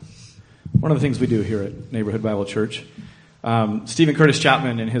one of the things we do here at Neighborhood Bible Church. Stephen Curtis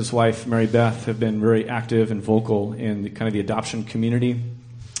Chapman and his wife, Mary Beth, have been very active and vocal in the adoption community.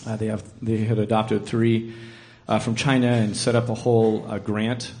 They had adopted 3 from China and set up a whole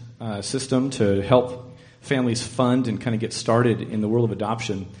grant system to help families fund and kind of get started in the world of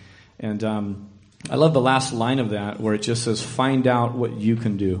adoption. And I love the last line of that where it just says, find out what you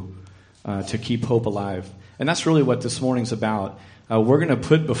can do to keep hope alive. And that's really what this morning's about. We're going to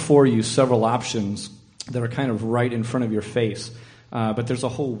put before you several options that are kind of right in front of your face. But there's a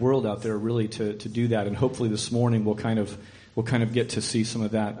whole world out there really to do that. And hopefully this morning we'll kind of get to see some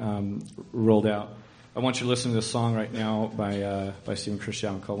of that rolled out. I want you to listen to this song right now by Stephen Curtis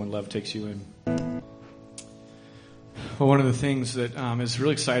Chapman called When Love Takes You In. Well, one of the things that is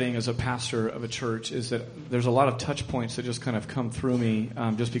really exciting as a pastor of a church is that there's a lot of touch points that just kind of come through me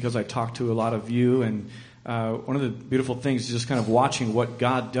just because I talk to a lot of you. And one of the beautiful things is just kind of watching what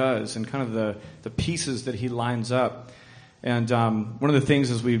God does and kind of the pieces that He lines up. And one of the things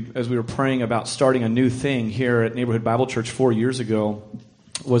as we were praying about starting a new thing here at Neighborhood Bible Church 4 years ago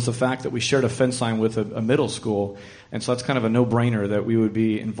was the fact that we shared a fence line with a middle school. And so that's kind of a no-brainer that we would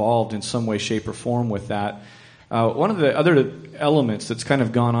be involved in some way, shape, or form with that. One of the other elements that's kind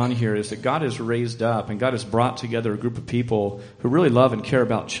of gone on here is that God has raised up and God has brought together a group of people who really love and care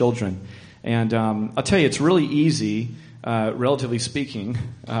about children. And I'll tell you, it's really easy, relatively speaking,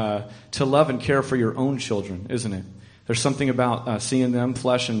 to love and care for your own children, isn't it? There's something about seeing them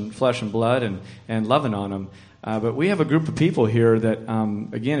flesh and blood and loving on them. But we have a group of people here that,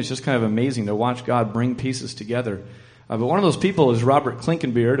 again, it's just kind of amazing to watch God bring pieces together. But one of those people is Robert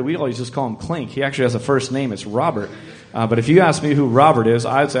Klinkenbeard. We always just call him Klink. He actually has a first name. It's Robert. But if you ask me who Robert is,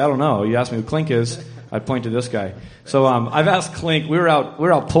 I'd say, I don't know. You ask me who Klink is, I'd point to this guy. So I've asked Klink. We were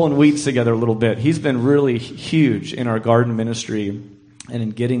out pulling weeds together a little bit. He's been really huge in our garden ministry and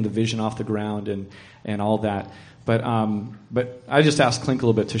in getting the vision off the ground and all that. But I just asked Klink a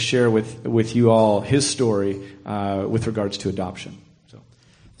little bit to share with you all his story with regards to adoption. So,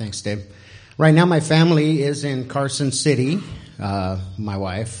 thanks, Dave. Right now, my family is in Carson City. My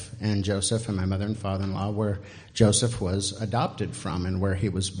wife and Joseph and my mother and father-in-law, where Joseph was adopted from and where he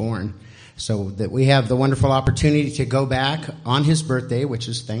was born. So that we have the wonderful opportunity to go back on his birthday, which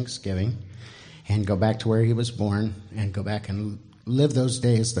is Thanksgiving, and go back to where he was born and go back and live those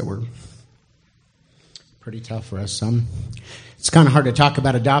days that were pretty tough for us. It's kind of hard to talk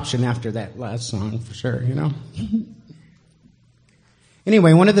about adoption after that last song, for sure, you know.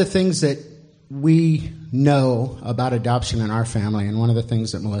 Anyway, one of the things that we know about adoption in our family, and one of the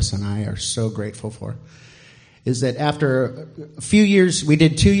things that Melissa and I are so grateful for, is that after a few years, we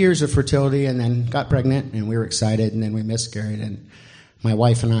did 2 years of fertility and then got pregnant, and we were excited, and then we miscarried. And my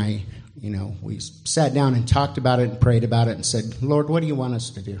wife and I, we sat down and talked about it and prayed about it and said, Lord, what do you want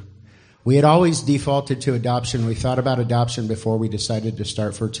us to do? We had always defaulted to adoption. We thought about adoption before we decided to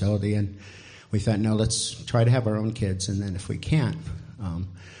start fertility, and we thought, no, let's try to have our own kids, and then if we can't,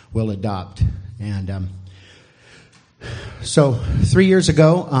 we'll adopt. And so 3 years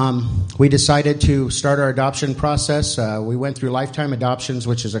ago, we decided to start our adoption process. We went through Lifetime Adoptions,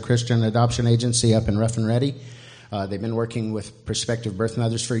 which is a Christian adoption agency up in Rough and Ready. They've been working with prospective birth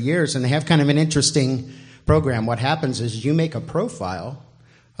mothers for years, and they have kind of an interesting program. What happens is you make a profile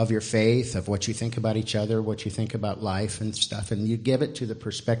of your faith, of what you think about each other, what you think about life and stuff, and you give it to the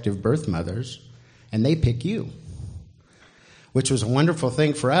prospective birth mothers, and they pick you, which was a wonderful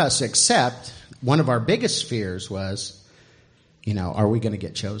thing for us, except one of our biggest fears was, are we going to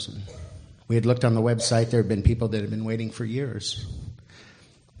get chosen? We had looked on the website. There had been people that had been waiting for years.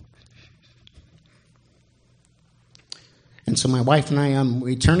 And so my wife and I,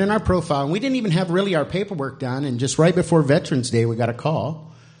 we turned in our profile, and we didn't even have really our paperwork done, and just right before Veterans Day, we got a call.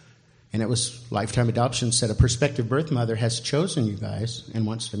 And it was Lifetime Adoption said a prospective birth mother has chosen you guys and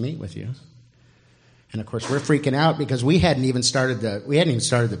wants to meet with you. And of course, we're freaking out because we hadn't even started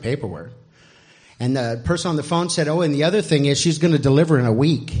the paperwork. And the person on the phone said, "Oh, and the other thing is she's going to deliver in a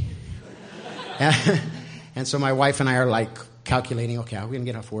week." And so my wife and I are like calculating, okay, how are we going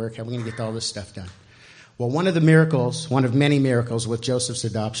to get off work? How are we going to get all this stuff done? Well, one of many miracles with Joseph's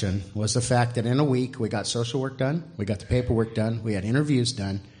adoption was the fact that in a week we got social work done, we got the paperwork done, we had interviews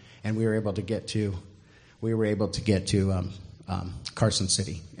done, and we were able to get to Carson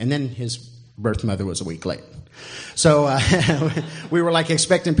City. And then his birth mother was a week late. So we were like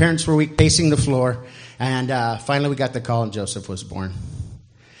expectant parents for a week, pacing the floor. And finally we got the call and Joseph was born.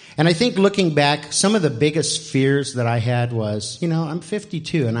 And I think looking back, some of the biggest fears that I had was, I'm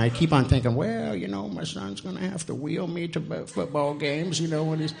 52 and I keep on thinking, well, my son's going to have to wheel me to football games,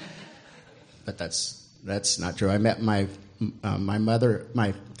 when he's... But that's not true. I met my mother,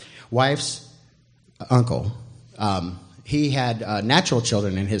 wife's uncle. He had natural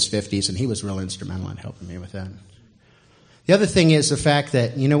children in his 50s, and he was real instrumental in helping me with that. The other thing is the fact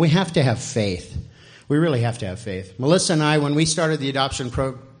that, we have to have faith. We really have to have faith. Melissa and I, when we started the adoption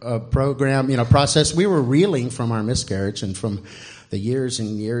program, process, we were reeling from our miscarriage and from the years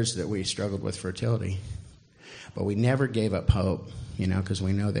and years that we struggled with fertility. But we never gave up hope, because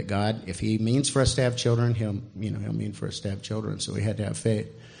we know that God, if He means for us to have children, He'll mean for us to have children. So we had to have faith.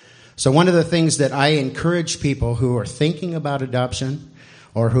 So one of the things that I encourage people who are thinking about adoption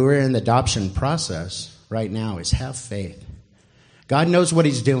or who are in the adoption process right now is have faith. God knows what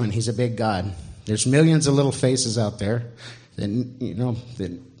He's doing. He's a big God. There's millions of little faces out there that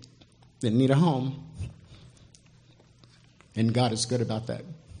need a home. And God is good about that.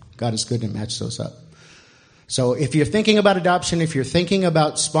 God is good to match those up. So if you're thinking about adoption, if you're thinking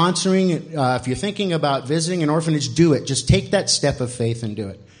about sponsoring, if you're thinking about visiting an orphanage, do it. Just take that step of faith and do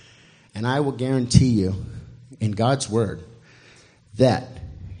it. And I will guarantee you, in God's Word, that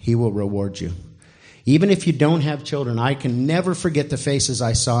He will reward you. Even if you don't have children, I can never forget the faces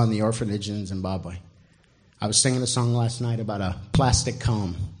I saw in the orphanage in Zimbabwe. I was singing a song last night about a plastic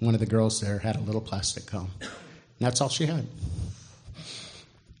comb. One of the girls there had a little plastic comb. And that's all she had.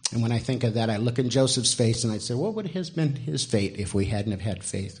 And when I think of that, I look in Joseph's face and I say, what would have been his fate if we hadn't have had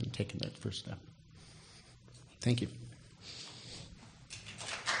faith and taken that first step? Thank you.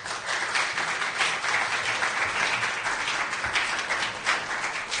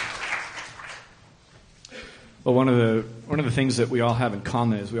 Well, one of the things that we all have in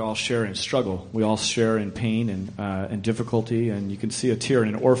common is we all share in struggle. We all share in pain and difficulty, and you can see a tear in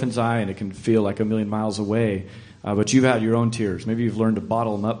an orphan's eye, and it can feel like a million miles away. But you've had your own tears. Maybe you've learned to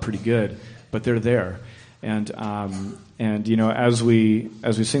bottle them up pretty good, but they're there. And as we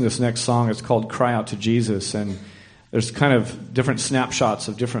sing this next song, it's called "Cry Out to Jesus," and there's kind of different snapshots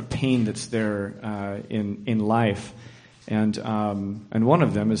of different pain that's there in life. And one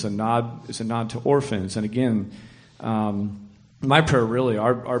of them is a nod to orphans. And again, my prayer really,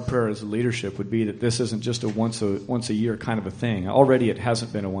 our prayer as a leadership would be that this isn't just a once a year kind of a thing. Already it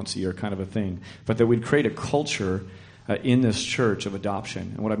hasn't been a once a year kind of a thing, but that we'd create a culture in this church of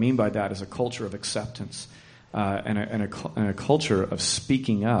adoption. And what I mean by that is a culture of acceptance and a culture of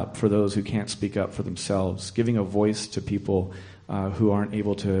speaking up for those who can't speak up for themselves, giving a voice to people who aren't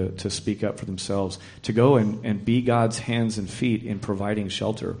able to speak up for themselves, to go and be God's hands and feet in providing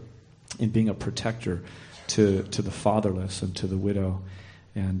shelter, in being a protector to the fatherless and to the widow.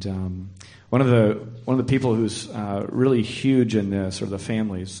 And one of the people who's really huge in this, or the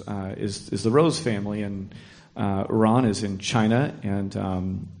families, is the Rose family, and Ron is in China,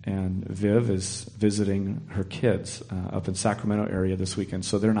 and Viv is visiting her kids up in Sacramento area this weekend,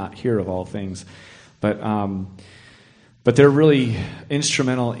 so they're not here of all things, but they're really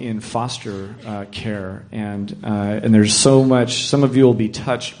instrumental in foster care, and there's so much. Some of you will be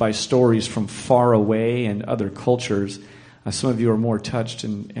touched by stories from far away and other cultures. Some of you are more touched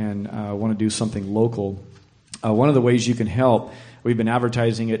and want to do something local. One of the ways you can help, we've been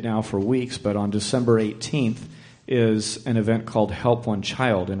advertising it now for weeks, but on December 18th is an event called Help One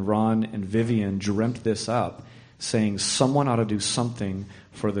Child, and Ron and Vivian dreamt this up, saying someone ought to do something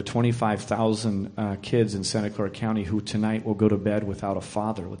for the 25,000 kids in Santa Clara County who tonight will go to bed without a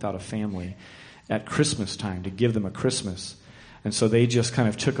father, without a family, at Christmas time, to give them a Christmas. And so they just kind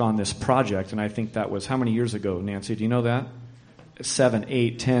of took on this project, and I think that was, how many years ago, Nancy? Do you know that? 7,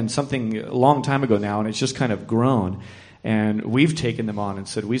 8, 10, something a long time ago now, and it's just kind of grown. And we've taken them on and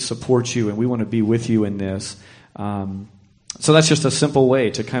said, we support you, and we want to be with you in this. So that's just a simple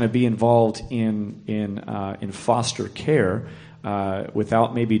way to kind of be involved in foster care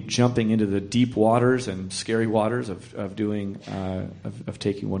without maybe jumping into the deep waters and scary waters of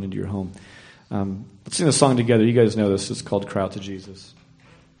taking one into your home. Let's sing the song together. You guys know this. It's called "Cry Out to Jesus."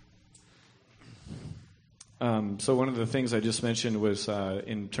 So one of the things I just mentioned was,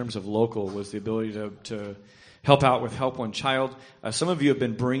 in terms of local, was the ability to help out with Help One Child. Some of you have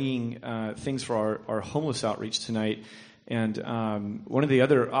been bringing things for our homeless outreach tonight. And one of the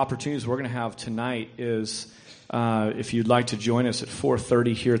other opportunities we're going to have tonight is, if you'd like to join us at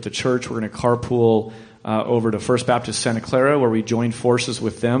 4:30 here at the church, we're going to carpool over to First Baptist Santa Clara, where we join forces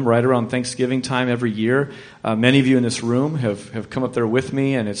with them right around Thanksgiving time every year. Many of you in this room have come up there with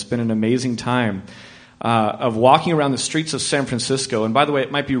me, and it's been an amazing time of walking around the streets of San Francisco. And by the way,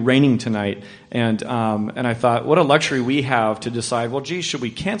 it might be raining tonight, and I thought, what a luxury we have to decide, well, geez, should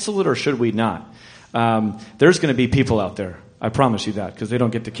we cancel it or should we not? There's going to be people out there, I promise you that, because they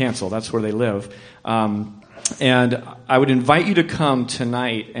don't get to cancel. That's where they live. And I would invite you to come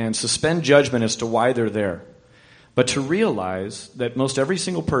tonight and suspend judgment as to why they're there. but to realize that most every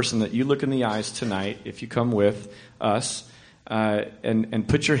single person that you look in the eyes tonight, if you come with us, and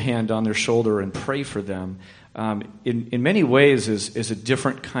put your hand on their shoulder and pray for them, in many ways is a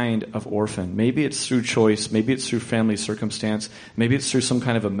different kind of orphan. Maybe it's through choice, maybe it's through family circumstance, maybe it's through some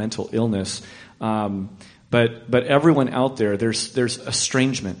kind of a mental illness. But everyone out there, there's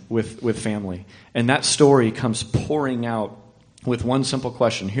estrangement with family, and that story comes pouring out with one simple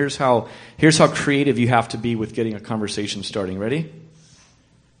question. Here's how creative you have to be with getting a conversation starting. Ready?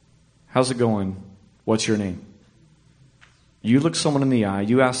 How's it going? What's your name? You look someone in the eye,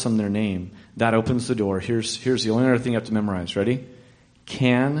 you ask them their name, that opens the door. Here's the only other thing you have to memorize. Ready?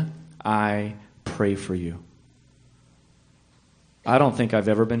 Can I pray for you? I don't think I've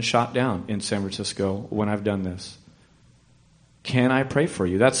ever been shot down in San Francisco when I've done this. Can I pray for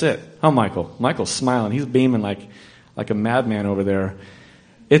you? That's it. Oh, Michael. Michael's smiling. He's beaming like a madman over there.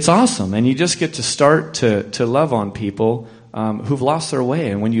 It's awesome. And you just get to start to love on people who've lost their way.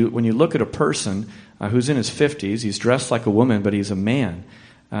 And when you look at a person who's in his 50s, he's dressed like a woman, but he's a man.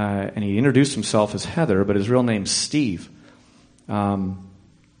 And he introduced himself as Heather, but his real name's Steve.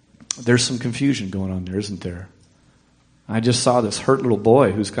 There's some confusion going on there, isn't there? I just saw this hurt little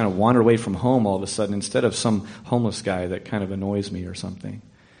boy who's kind of wandered away from home all of a sudden instead of some homeless guy that kind of annoys me or something.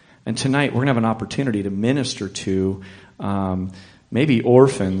 And tonight we're going to have an opportunity to minister to maybe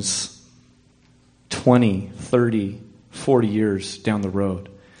orphans 20, 30, 40 years down the road.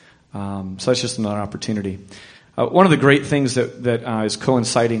 So that's just another opportunity. One of the great things that is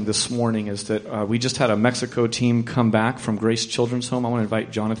coinciding this morning is that we just had a Mexico team come back from Grace Children's Home. I want to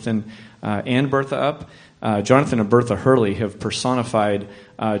invite Jonathan and Bertha up. Jonathan and Bertha Hurley have personified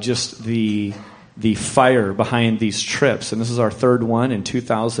just the fire behind these trips. And this is our third one in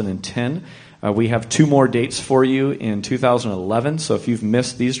 2010. We have 2 more dates for you in 2011. So if you've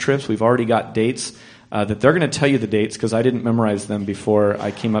missed these trips, we've already got dates that they're going to tell you the dates because I didn't memorize them before I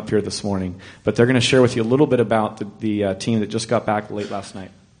came up here this morning. But they're going to share with you a little bit about the team that just got back late last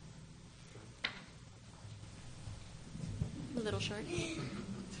night. A little short.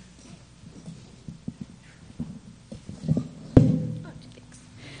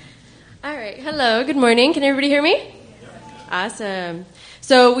 All right. Hello. Good morning. Can everybody hear me? Awesome.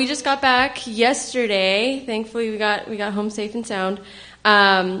 So we just got back yesterday. Thankfully, we got home safe and sound.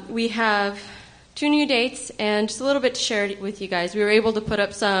 We have 2 new dates and just a little bit to share with you guys. We were able to put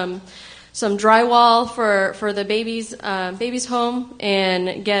up some drywall for the baby's home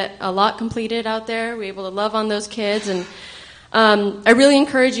and get a lot completed out there. We were able to love on those kids, and I really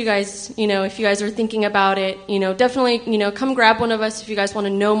encourage you guys, if you guys are thinking about it, definitely, come grab one of us if you guys want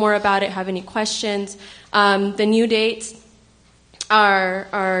to know more about it, have any questions. The new dates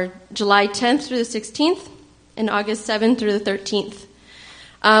are July 10th through the 16th and August 7th through the 13th.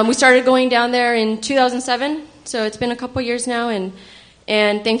 We started going down there in 2007, so it's been a couple years now, and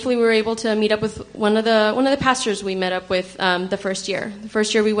thankfully we were able to meet up with one of the pastors we met up with the first year. The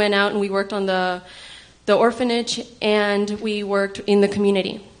first year we went out and we worked on the orphanage, and we worked in the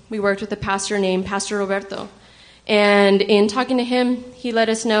community. We worked with a pastor named Pastor Roberto. And in talking to him, he let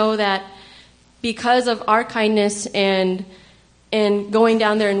us know that because of our kindness and going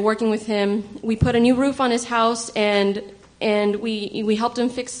down there and working with him, we put a new roof on his house, and we helped him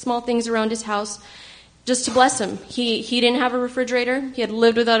fix small things around his house just to bless him. He didn't have a refrigerator. He had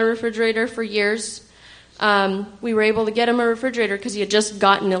lived without a refrigerator for years. We were able to get him a refrigerator because he had just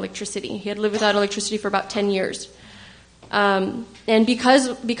gotten electricity. He had lived without electricity for about 10 years. And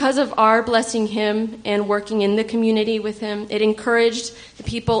because of our blessing him and working in the community with him, it encouraged the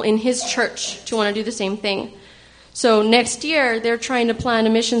people in his church to want to do the same thing. So next year, they're trying to plan a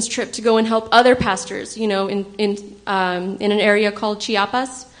missions trip to go and help other pastors, in an area called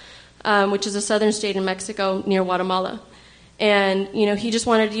Chiapas, which is a southern state in Mexico near Guatemala. And, he just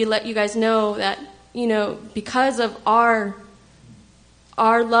wanted to let you guys know that, because of our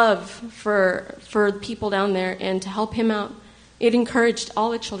love for people down there and to help him out, it encouraged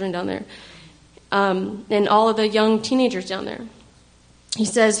all the children down there and all of the young teenagers down there. He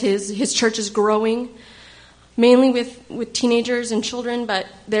says his church is growing, mainly with teenagers and children, but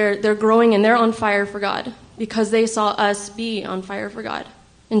they're growing and they're on fire for God because they saw us be on fire for God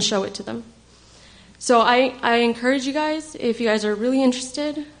and show it to them. So I encourage you guys, if you guys are really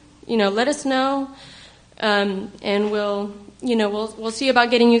interested, let us know, and we'll see about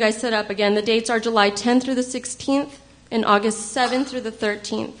getting you guys set up. Again, the dates are July 10th through the 16th and August 7th through the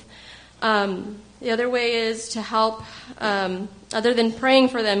 13th. The other way is to help, other than praying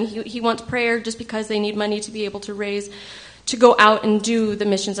for them, he wants prayer just because they need money to be able to raise, to go out and do the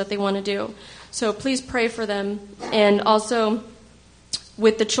missions that they want to do. So please pray for them. And also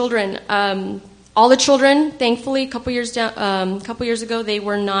with the children, all the children, thankfully, a couple years ago, they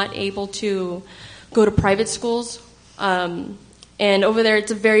were not able to go to private schools. And over there,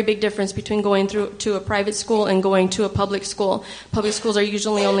 it's a very big difference between going through to a private school and going to a public school. Public schools are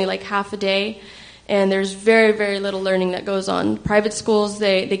usually only like half a day, and there's very, very little learning that goes on. Private schools,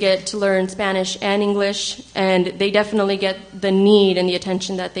 they get to learn Spanish and English, and they definitely get the need and the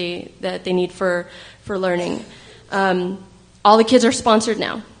attention that they need for learning. All the kids are sponsored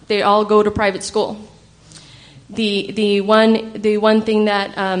now. They all go to private school. The one thing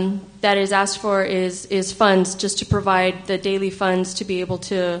that is asked for is funds, just to provide the daily funds to be able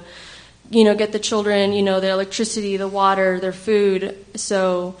to, get the children, their electricity, the water, their food.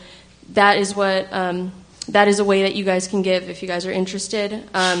 So that is that is a way that you guys can give if you guys are interested.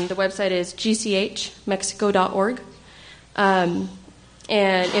 The website is gchmexico.org. And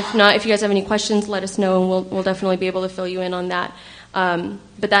if not, if you guys have any questions, let us know, and we'll definitely be able to fill you in on that.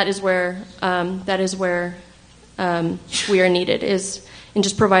 But that is where we are needed, is in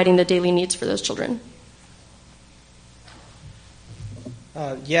just providing the daily needs for those children.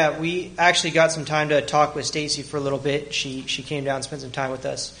 We actually got some time to talk with Stacy for a little bit. She came down and spent some time with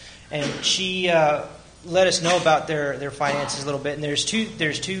us, and she let us know about their finances a little bit. And there's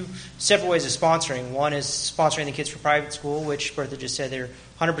two separate ways of sponsoring. One is sponsoring the kids for private school, which Bertha just said they're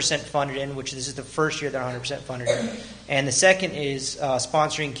 100% funded in, which this is the first year they're 100% funded in. And the second is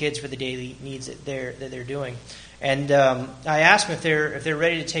sponsoring kids for the daily needs that they're doing. And I asked them if they're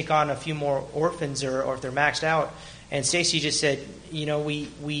ready to take on a few more orphans or if they're maxed out. And Stacy just said,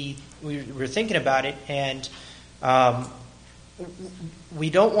 we were thinking about it, and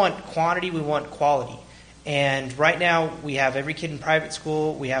we don't want quantity, we want quality. And right now we have every kid in private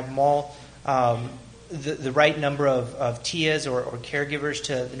school. We have them all the right number of tias or caregivers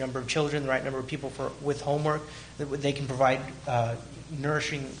to the number of children, the right number of people with homework. They can provide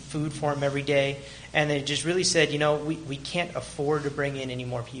nourishing food for them every day. And they just really said, we can't afford to bring in any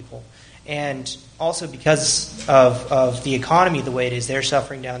more people. And also because of the economy the way it is, they're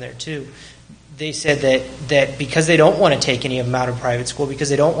suffering down there too. They said that because they don't want to take any of them out of private school, because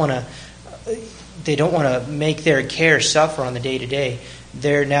they don't want to make their care suffer on the day-to-day,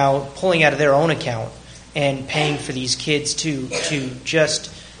 they're now pulling out of their own account and paying for these kids to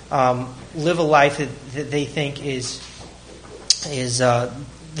just live a life that they think is the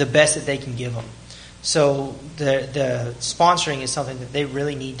best that they can give them. So the sponsoring is something that they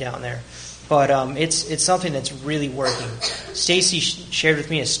really need down there. But it's something that's really working. Stacy shared with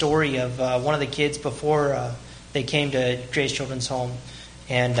me a story of one of the kids before they came to Grace Children's Home.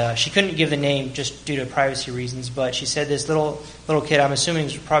 And she couldn't give the name just due to privacy reasons, but she said this little kid, I'm assuming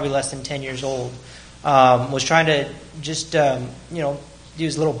was probably less than 10 years old, was trying to just, he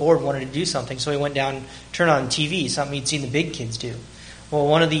was a little bored, wanted to do something, so he went down, turned on TV, something he'd seen the big kids do. Well,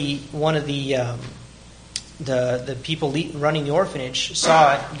 one of the people running the orphanage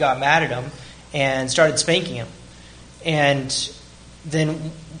saw it, got mad at him, and started spanking him. And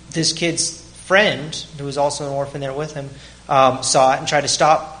then this kid's friend, who was also an orphan there with him, saw it and tried to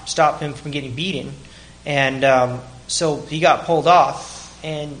stop him from getting beaten. And so he got pulled off,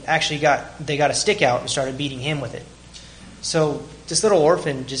 and actually they got a stick out and started beating him with it. So this little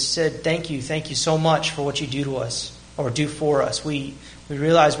orphan just said, thank you so much for what you do to us, or do for us. We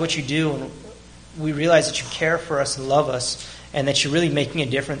realize what you do, and we realize that you care for us and love us, and that you're really making a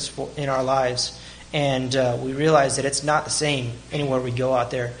difference in our lives. And we realize that it's not the same anywhere we go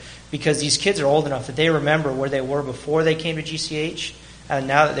out there, because these kids are old enough that they remember where they were before they came to GCH, and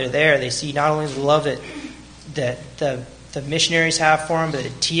now that they're there, they see not only the love that the missionaries have for them, that the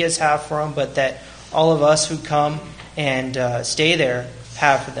TIAs have for them, but that all of us who come and stay there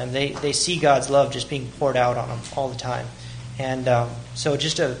have for them. They see God's love just being poured out on them all the time. And so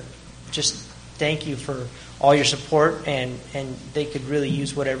just thank you for all your support, and they could really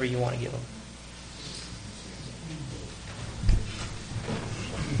use whatever you want to give them.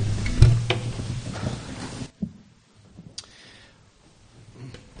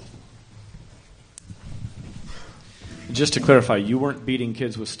 Just to clarify, you weren't beating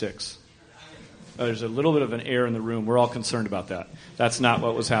kids with sticks. There's a little bit of an air in the room. We're all concerned about that. That's not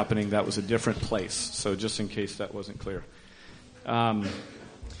what was happening. That was a different place. So just in case that wasn't clear.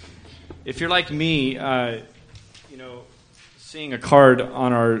 If you're like me, seeing a card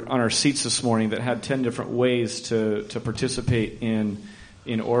on our seats this morning that had 10 different ways to participate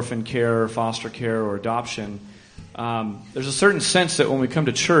in orphan care, foster care, or adoption, there's a certain sense that when we come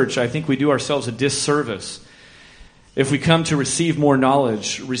to church, I think we do ourselves a disservice if we come to receive more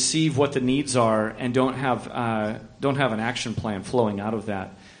knowledge, receive what the needs are, and don't have an action plan flowing out of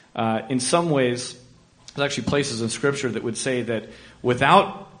that. In some ways, there's actually places in Scripture that would say that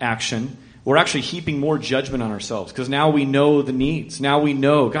without action, we're actually heaping more judgment on ourselves because now we know the needs. Now we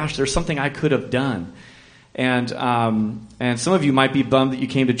know, gosh, there's something I could have done. And some of you might be bummed that you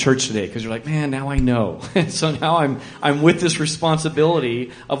came to church today because you're like, man, now I know. So now I'm with this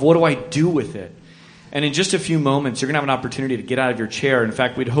responsibility of what do I do with it? And in just a few moments, you're going to have an opportunity to get out of your chair. In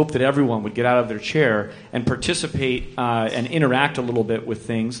fact, we'd hope that everyone would get out of their chair and participate and interact a little bit with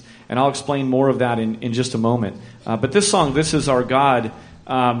things. And I'll explain more of that in just a moment. But this song, This Is Our God,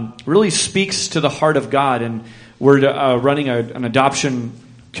 really speaks to the heart of God. And we're running an adoption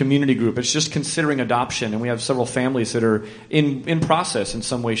community group. It's just considering adoption. And we have several families that are in process in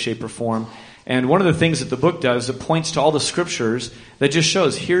some way, shape, or form. And one of the things that the book does, it points to all the scriptures that just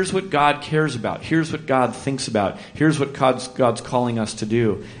shows, here's what God cares about. Here's what God thinks about. Here's what God's calling us to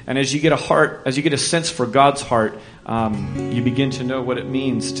do. And as you get a sense for God's heart, you begin to know what it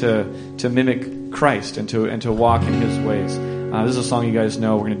means to mimic Christ and to walk in His ways. This is a song you guys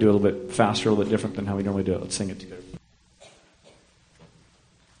know. We're going to do a little bit faster, a little bit different than how we normally do it. Let's sing it together.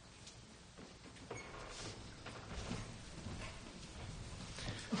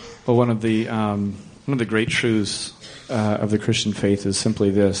 Well, one of the great truths of the Christian faith is simply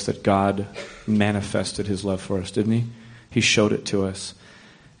this, that God manifested His love for us, didn't He? He showed it to us.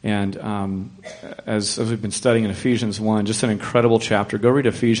 And as we've been studying in Ephesians 1, just an incredible chapter. Go read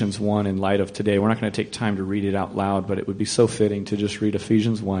Ephesians 1 in light of today. We're not going to take time to read it out loud, but it would be so fitting to just read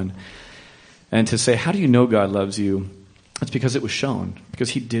Ephesians 1 and to say, how do you know God loves you? It's because it was shown, because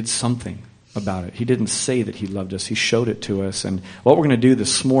He did something about it. He didn't say that He loved us. He showed it to us. And what we're going to do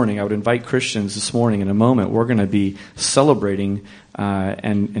this morning, I would invite Christians this morning in a moment, we're going to be celebrating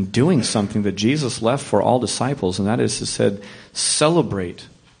and doing something that Jesus left for all disciples, and that is, He said, celebrate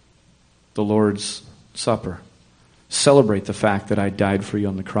the Lord's Supper. Celebrate the fact that I died for you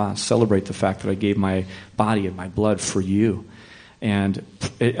on the cross. Celebrate the fact that I gave my body and my blood for you. And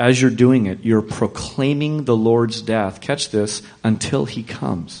as you're doing it, you're proclaiming the Lord's death, catch this, until He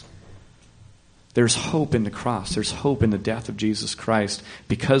comes. There's hope in the cross. There's hope in the death of Jesus Christ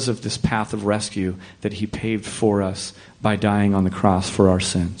because of this path of rescue that He paved for us by dying on the cross for our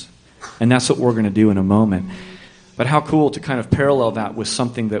sins. And that's what we're going to do in a moment. But how cool to kind of parallel that with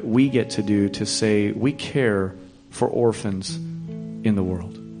something that we get to do, to say we care for orphans in the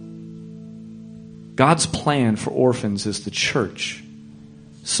world. God's plan for orphans is the church.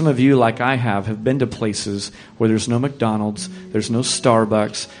 Some of you, like I have been to places where there's no McDonald's, there's no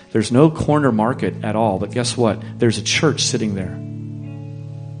Starbucks, there's no corner market at all. But guess what? There's a church sitting there.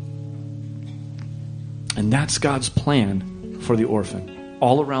 And that's God's plan for the orphan,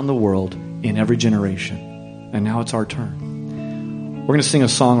 all around the world, in every generation. And now it's our turn. We're going to sing a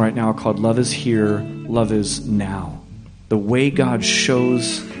song right now called Love is Here, Love is Now. The way God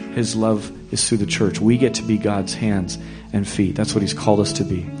shows His love is through the church. We get to be God's hands and feet. That's what He's called us to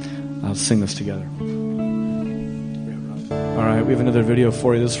be. Let's sing this together. All right, we have another video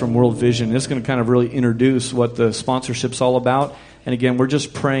for you. This is from World Vision. This is going to kind of really introduce what the sponsorship's all about. And again, we're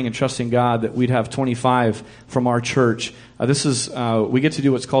just praying and trusting God that we'd have 25 from our church. We get to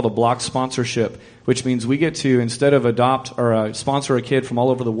do what's called a block sponsorship, which means we get to, instead of adopt or sponsor a kid from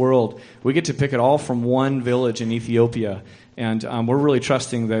all over the world, we get to pick it all from one village in Ethiopia. And we're really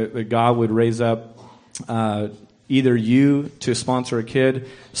trusting that God would raise up either you to sponsor a kid,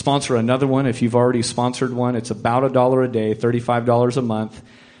 sponsor another one. If you've already sponsored one, it's about $1 a day, $35 a month.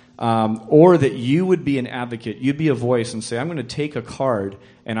 Or that you would be an advocate. You'd be a voice and say, I'm going to take a card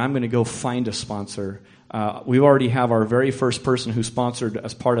and I'm going to go find a sponsor. We already have our very first person who sponsored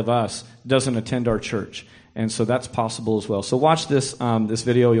as part of us doesn't attend our church. And so that's possible as well. So watch this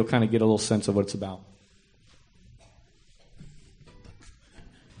video. You'll kind of get a little sense of what it's about.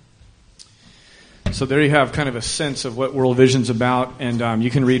 So there you have kind of a sense of what World Vision's about, and you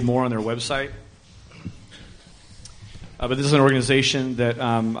can read more on their website. But this is an organization that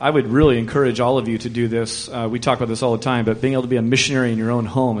I would really encourage all of you to do this. We talk about this all the time, but being able to be a missionary in your own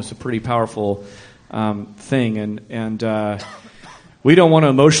home is a pretty powerful thing. And we don't want to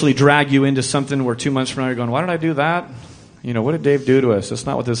emotionally drag you into something where 2 months from now you're going, why did I do that? You know, what did Dave do to us? That's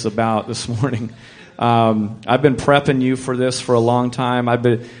not what this is about this morning. I've been prepping you for this for a long time.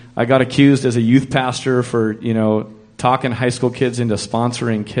 I got accused as a youth pastor for, talking high school kids into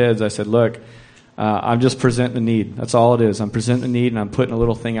sponsoring kids. I said, look, I'm just presenting the need. That's all it is. I'm presenting the need, and I'm putting a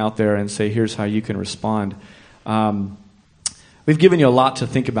little thing out there and say, here's how you can respond. We've given you a lot to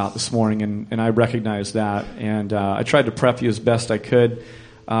think about this morning, and I recognize that. And I tried to prep you as best I could.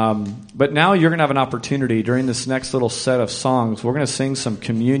 But now you're going to have an opportunity during this next little set of songs. We're going to sing some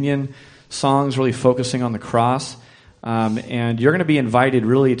communion songs, really focusing on the cross. And you're going to be invited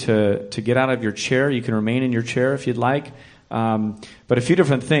really to get out of your chair. You can remain in your chair if you'd like. But a few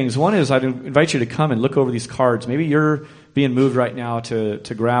different things. One is I'd invite you to come and look over these cards. Maybe you're being moved right now to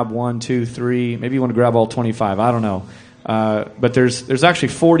grab 1, 2, 3. Maybe you want to grab all 25. I don't know. But there's actually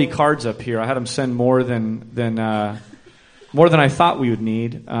 40 cards up here. I had them send more than I thought we would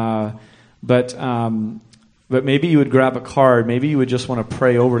need. But maybe you would grab a card. Maybe you would just want to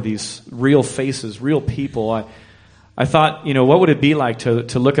pray over these real faces, real people. I thought, what would it be like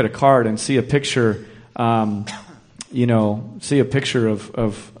to look at a card and see a picture, see a picture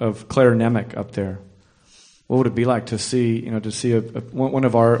of Claire Nemec up there? What would it be like to see one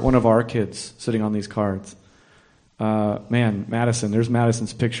of our kids sitting on these cards? Madison. There's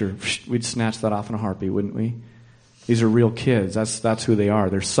Madison's picture. We'd snatch that off in a heartbeat, wouldn't we? These are real kids. That's who they are.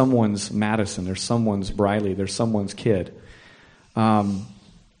 There's someone's Madison. There's someone's Briley. There's someone's kid.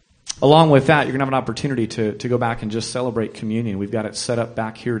 Along with that, you're going to have an opportunity to go back and just celebrate communion. We've got it set up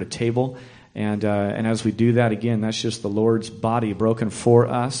back here at a table. And as we do that, again, that's just the Lord's body broken for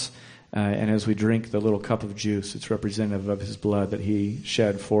us. And as we drink the little cup of juice, it's representative of his blood that he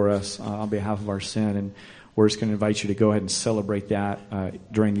shed for us on behalf of our sin. And we're just going to invite you to go ahead and celebrate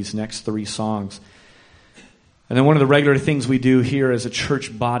that during these next 3 songs. And then one of the regular things we do here as a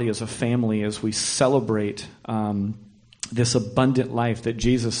church body, as a family, is we celebrate this abundant life that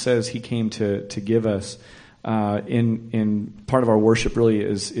Jesus says he came to give us. In part of our worship really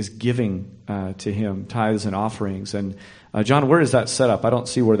is giving to him, tithes and offerings. And John, where is that set up? I don't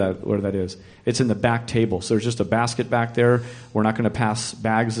see where that is. It's in the back table. So there's just a basket back there. We're not going to pass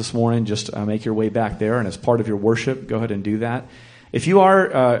bags this morning. Just make your way back there. And as part of your worship, go ahead and do that. If you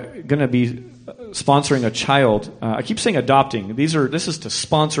are going to be sponsoring a child, I keep saying adopting. This is to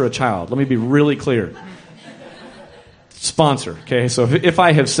sponsor a child. Let me be really clear. Sponsor, okay? So if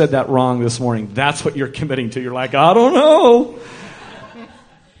I have said that wrong this morning, that's what you're committing to. You're like, I don't know.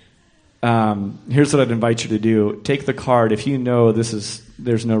 Here's what I'd invite you to do. Take the card. If you know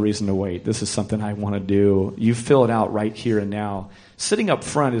there's no reason to wait. This is something I want to do. You fill it out right here and now. Sitting up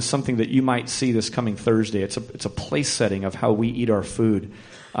front is something that you might see this coming Thursday. It's a place setting of how we eat our food.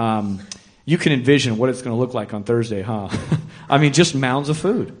 You can envision what it's going to look like on Thursday, huh? I mean, just mounds of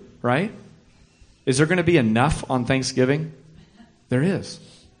food, right? Is there going to be enough on Thanksgiving? There is.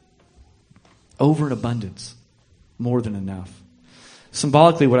 Over in abundance. More than enough.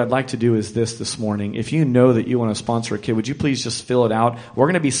 Symbolically, what I'd like to do is this morning. If you know that you want to sponsor a kid, would you please just fill it out? We're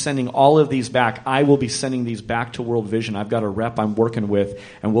going to be sending all of these back. I will be sending these back to World Vision. I've got a rep I'm working with,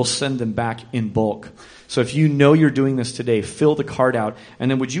 and we'll send them back in bulk. So if you know you're doing this today, fill the card out,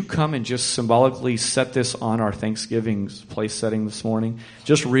 and then would you come and just symbolically set this on our Thanksgiving place setting this morning?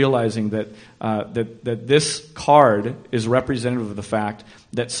 Just realizing that this card is representative of the fact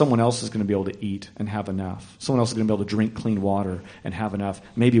that someone else is going to be able to eat and have enough. Someone else is going to be able to drink clean water and have enough,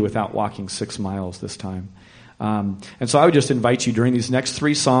 maybe without walking 6 miles this time. And so I would just invite you during these next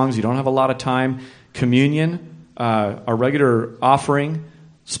 3 songs, you don't have a lot of time, communion, our regular offering,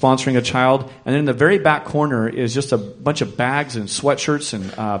 sponsoring a child, and then in the very back corner is just a bunch of bags and sweatshirts and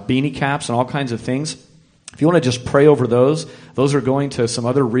beanie caps and all kinds of things. If you want to just pray over those are going to some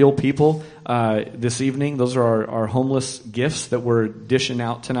other real people this evening. Those are our homeless gifts that we're dishing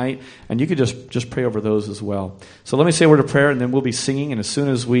out tonight, and you could just pray over those as well. So let me say a word of prayer, and then we'll be singing. And as soon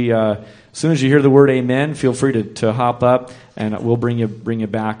as you hear the word "Amen," feel free to hop up, and we'll bring you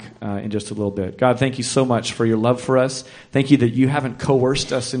back in just a little bit. God, thank you so much for your love for us. Thank you that you haven't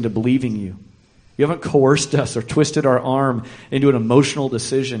coerced us into believing you. You haven't coerced us or twisted our arm into an emotional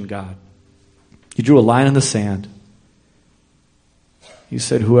decision, God. You drew a line in the sand. You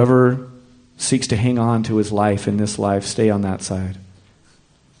said, whoever seeks to hang on to his life in this life, stay on that side.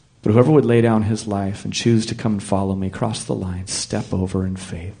 But whoever would lay down his life and choose to come and follow me, cross the line, step over in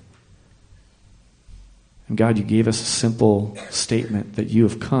faith. And God, you gave us a simple statement that you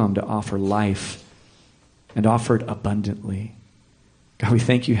have come to offer life and offer it abundantly. God, we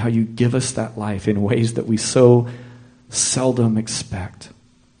thank you how you give us that life in ways that we so seldom expect.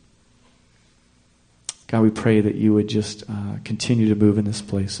 God, we pray that you would just continue to move in this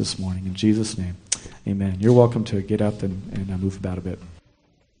place this morning. In Jesus' name, amen. You're welcome to get up and move about a bit.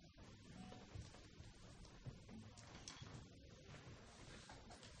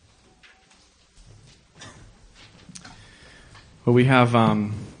 Well, we have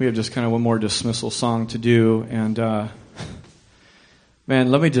just kind of one more dismissal song to do, and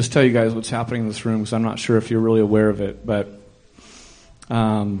man, let me just tell you guys what's happening in this room, because I'm not sure if you're really aware of it, but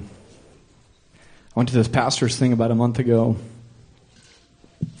I went to this pastor's thing about a month ago,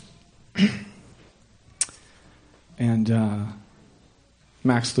 and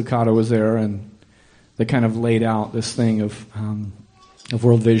Max Lucado was there, and they kind of laid out this thing of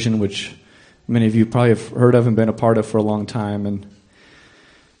World Vision, which many of you probably have heard of and been a part of for a long time.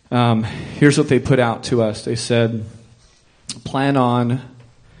 And here's what they put out to us. They said, plan on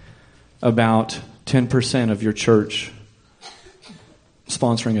about 10% of your church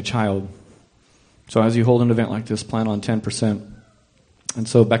sponsoring a child. So as you hold an event like this, plan on 10%. And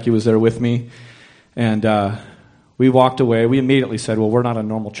so Becky was there with me, and we walked away. We immediately said, well, we're not a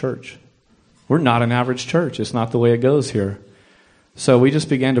normal church. We're not an average church. It's not the way it goes here. So we just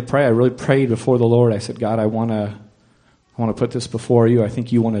began to pray. I really prayed before the Lord. I said, God, I want to put this before you. I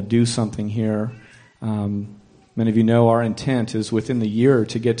think you want to do something here. Many of you know our intent is within the year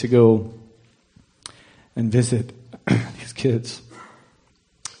to get to go and visit these kids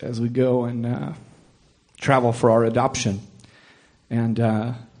as we go and travel for our adoption. And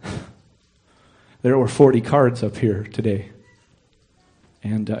there were 40 cards up here today.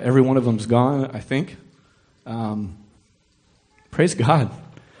 And every one of them's gone, I think. Praise God.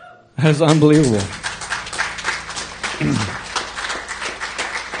 That is unbelievable.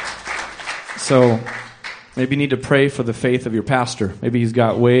 So maybe you need to pray for the faith of your pastor. Maybe he's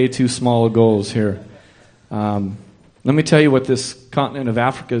got way too small goals here. Let me tell you what this continent of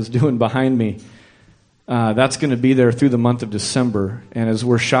Africa is doing behind me. That's going to be there through the month of December. And as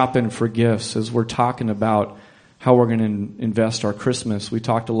we're shopping for gifts, as we're talking about how we're going to invest our Christmas, we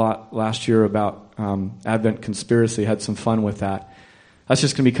talked a lot last year about Advent Conspiracy, had some fun with that. That's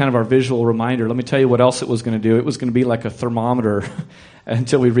just going to be kind of our visual reminder. Let me tell you what else it was going to do. It was going to be like a thermometer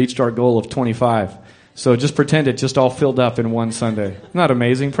until we reached our goal of 25. So just pretend it just all filled up in one Sunday. Isn't that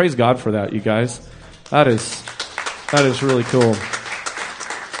amazing? Praise God for that, you guys. That is really cool.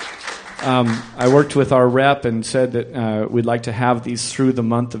 I worked with our rep and said that we'd like to have these through the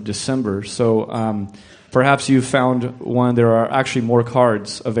month of December. So perhaps you found one. There are actually more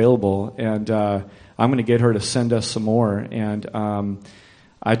cards available, and I'm going to get her to send us some more. And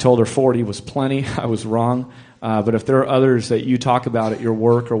I told her 40 was plenty. I was wrong. But if there are others that you talk about at your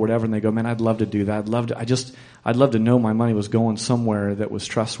work or whatever, and they go, man, I'd love to do that. I'd love to know my money was going somewhere that was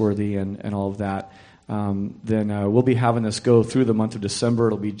trustworthy and all of that. Then we'll be having this go through the month of December.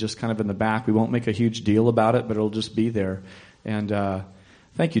 It'll be just kind of in the back. We won't make a huge deal about it, but it'll just be there. And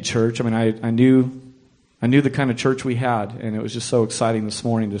thank you, church. I mean, I knew the kind of church we had, and it was just so exciting this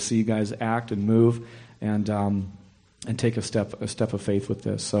morning to see you guys act and move and take a step of faith with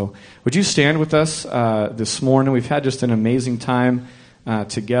this. So would you stand with us this morning? We've had just an amazing time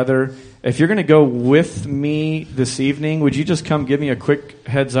together. If you're going to go with me this evening, would you just come give me a quick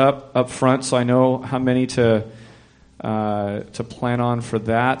heads up front so I know how many to plan on for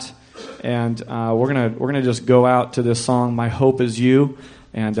that? And we're gonna just go out to this song, "My Hope Is You,"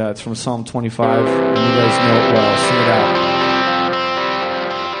 and it's from Psalm 25. And you guys know it well. Sing it out.